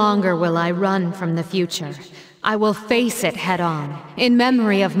 No longer will I run from the future. I will face it head-on, in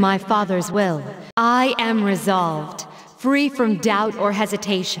memory of my father's will. I am resolved, free from doubt or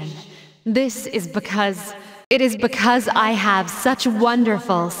hesitation. It is because I have such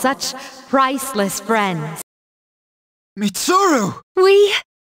wonderful, such priceless friends. Mitsuru!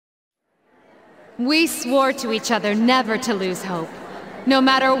 We swore to each other never to lose hope, no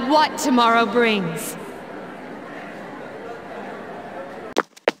matter what tomorrow brings.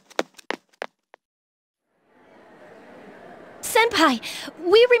 Senpai,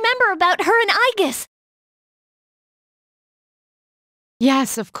 we remember about her and Aigis.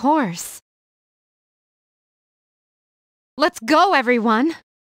 Yes, of course. Let's go, everyone!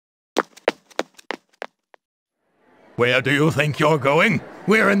 Where do you think you're going?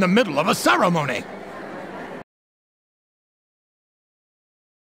 We're in the middle of a ceremony!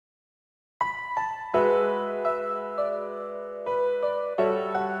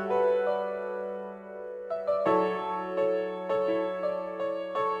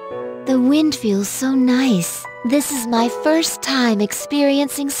 The wind feels so nice. This is my first time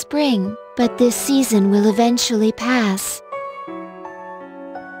experiencing spring, but this season will eventually pass.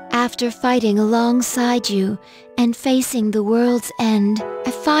 After fighting alongside you and facing the world's end,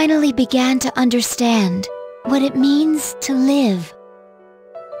 I finally began to understand what it means to live.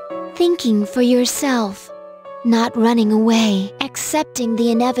 Thinking for yourself, not running away, accepting the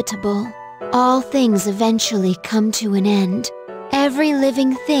inevitable. All things eventually come to an end. Every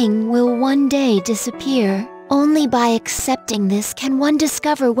living thing will one day disappear. Only by accepting this can one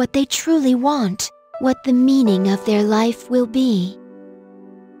discover what they truly want, what the meaning of their life will be.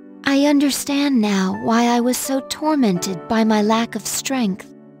 I understand now why I was so tormented by my lack of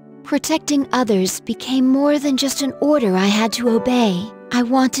strength. Protecting others became more than just an order I had to obey. I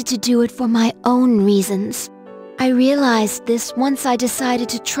wanted to do it for my own reasons. I realized this once I decided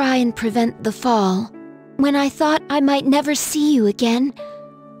to try and prevent the fall. When I thought I might never see you again,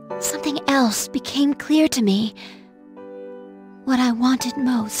 something else became clear to me. What I wanted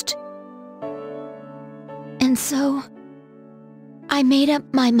most. And so, I made up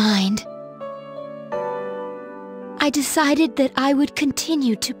my mind. I decided that I would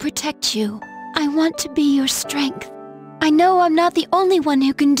continue to protect you. I want to be your strength. I know I'm not the only one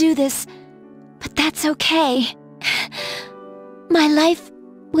who can do this, but that's okay. My life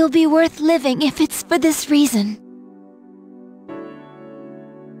will be worth living if it's for this reason.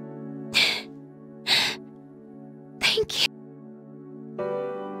 Thank you.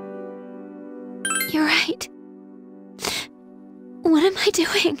 You're right. What am I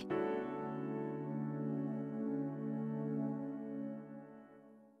doing?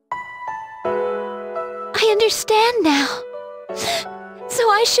 I understand now. So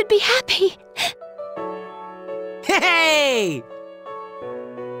I should be happy. Hey!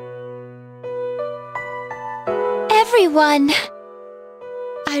 Everyone!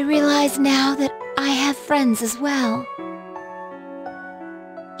 I realize now that I have friends as well.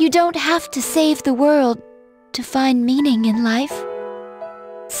 You don't have to save the world to find meaning in life.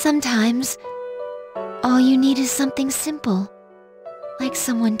 Sometimes, all you need is something simple, like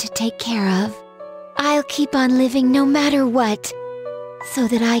someone to take care of. I'll keep on living no matter what, so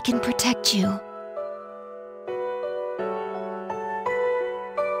that I can protect you.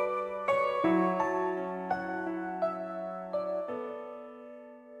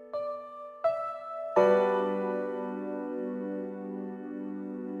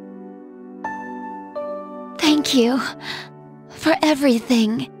 Thank you for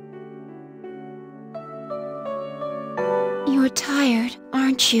everything. You're tired,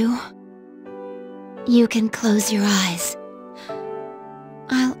 aren't you? You can close your eyes.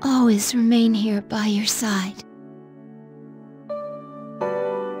 I'll always remain here by your side.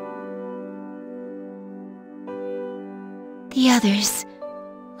 The others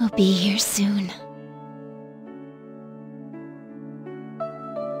will be here soon.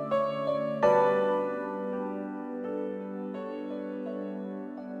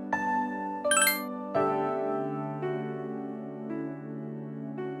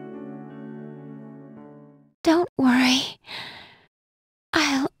 Don't worry.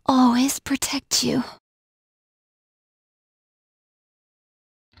 I'll always protect you.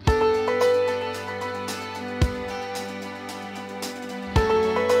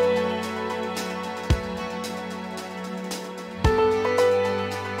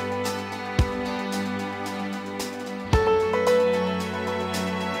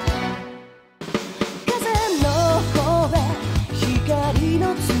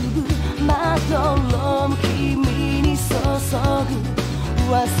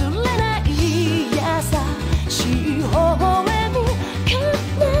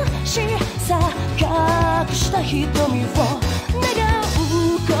瞳を願う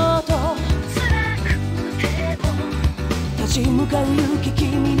こと辛くても立ち向かう勇気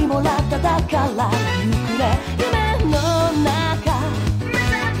君にもらっただからゆくれ夢の中目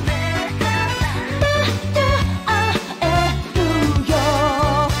覚めたらまた会えるよ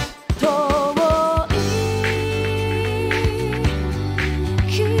遠い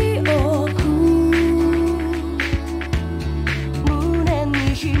記憶胸に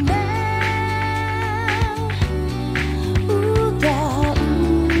秘め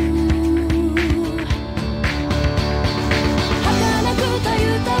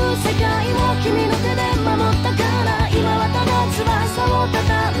君の手で守ったから今はただ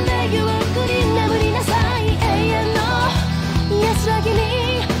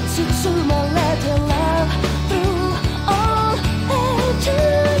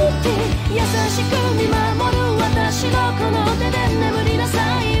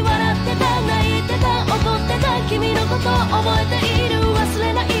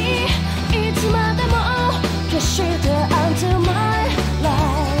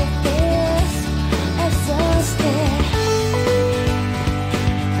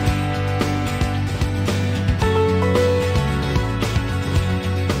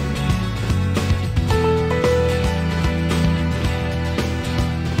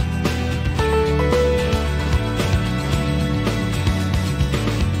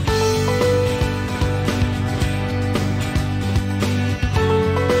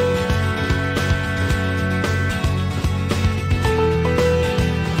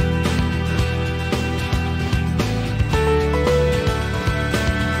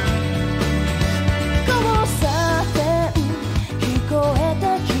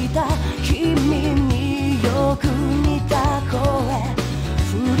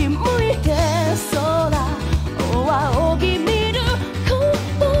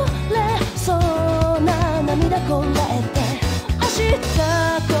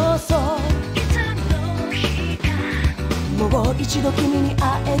一度君に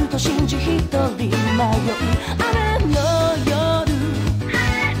会えると信じ一人迷い雨の夜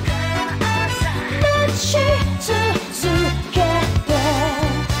待ち続けて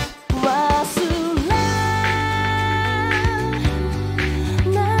忘れ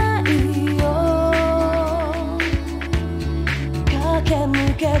ないよ駆け抜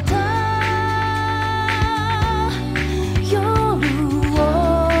けた夜を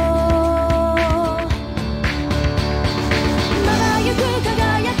まだゆく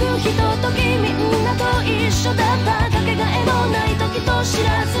輝くひとときみんなと一緒だったかけがえのない時と知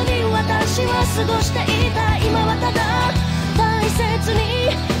らずに私は過ごしていた今はただ大切に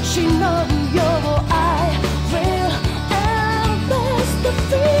忍ぶよ I will embrace the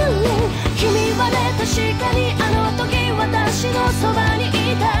feeling 君はね確かにあの時私のそばに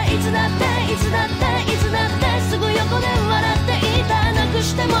いたいつだっていつだっていつだってすぐ横で笑っていたなく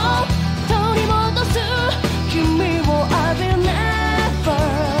しても取り戻す君を I will never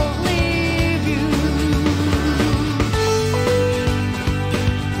leave you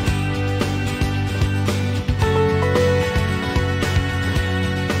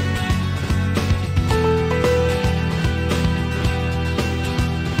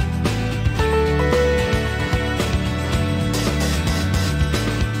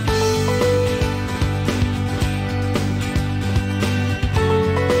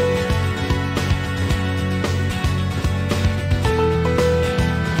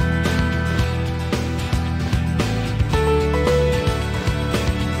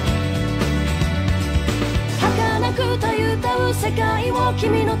儚くたゆたう世界を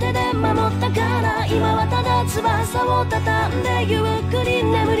君の手で守ったから今はただ翼を畳んでゆっくり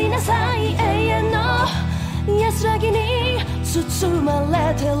眠りなさい永遠の安らぎに包ま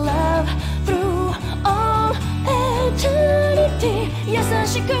れて Love through all eternity 優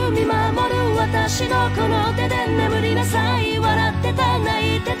しく見守る私のこの手で眠りなさい笑ってた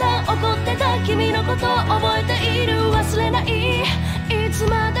泣いてた怒ってた君のこと覚えている忘れないいつ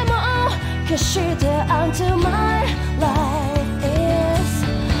までも決して Until my life is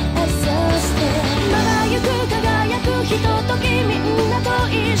exhausted まだゆく輝くひとときみんなと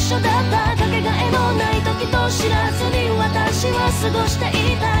一緒だったかけがえのない時と知らずに私は過ごして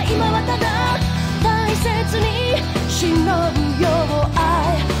いた今はただ大切に忍ぶよ I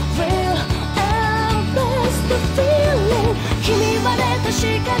will embrace the feeling 君はね確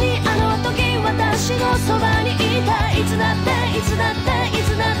かにあの時私のそばにいたいつだっていつだってい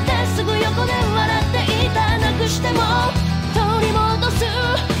つだってすぐ横で笑っていたなくしても取り戻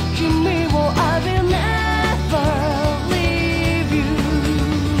す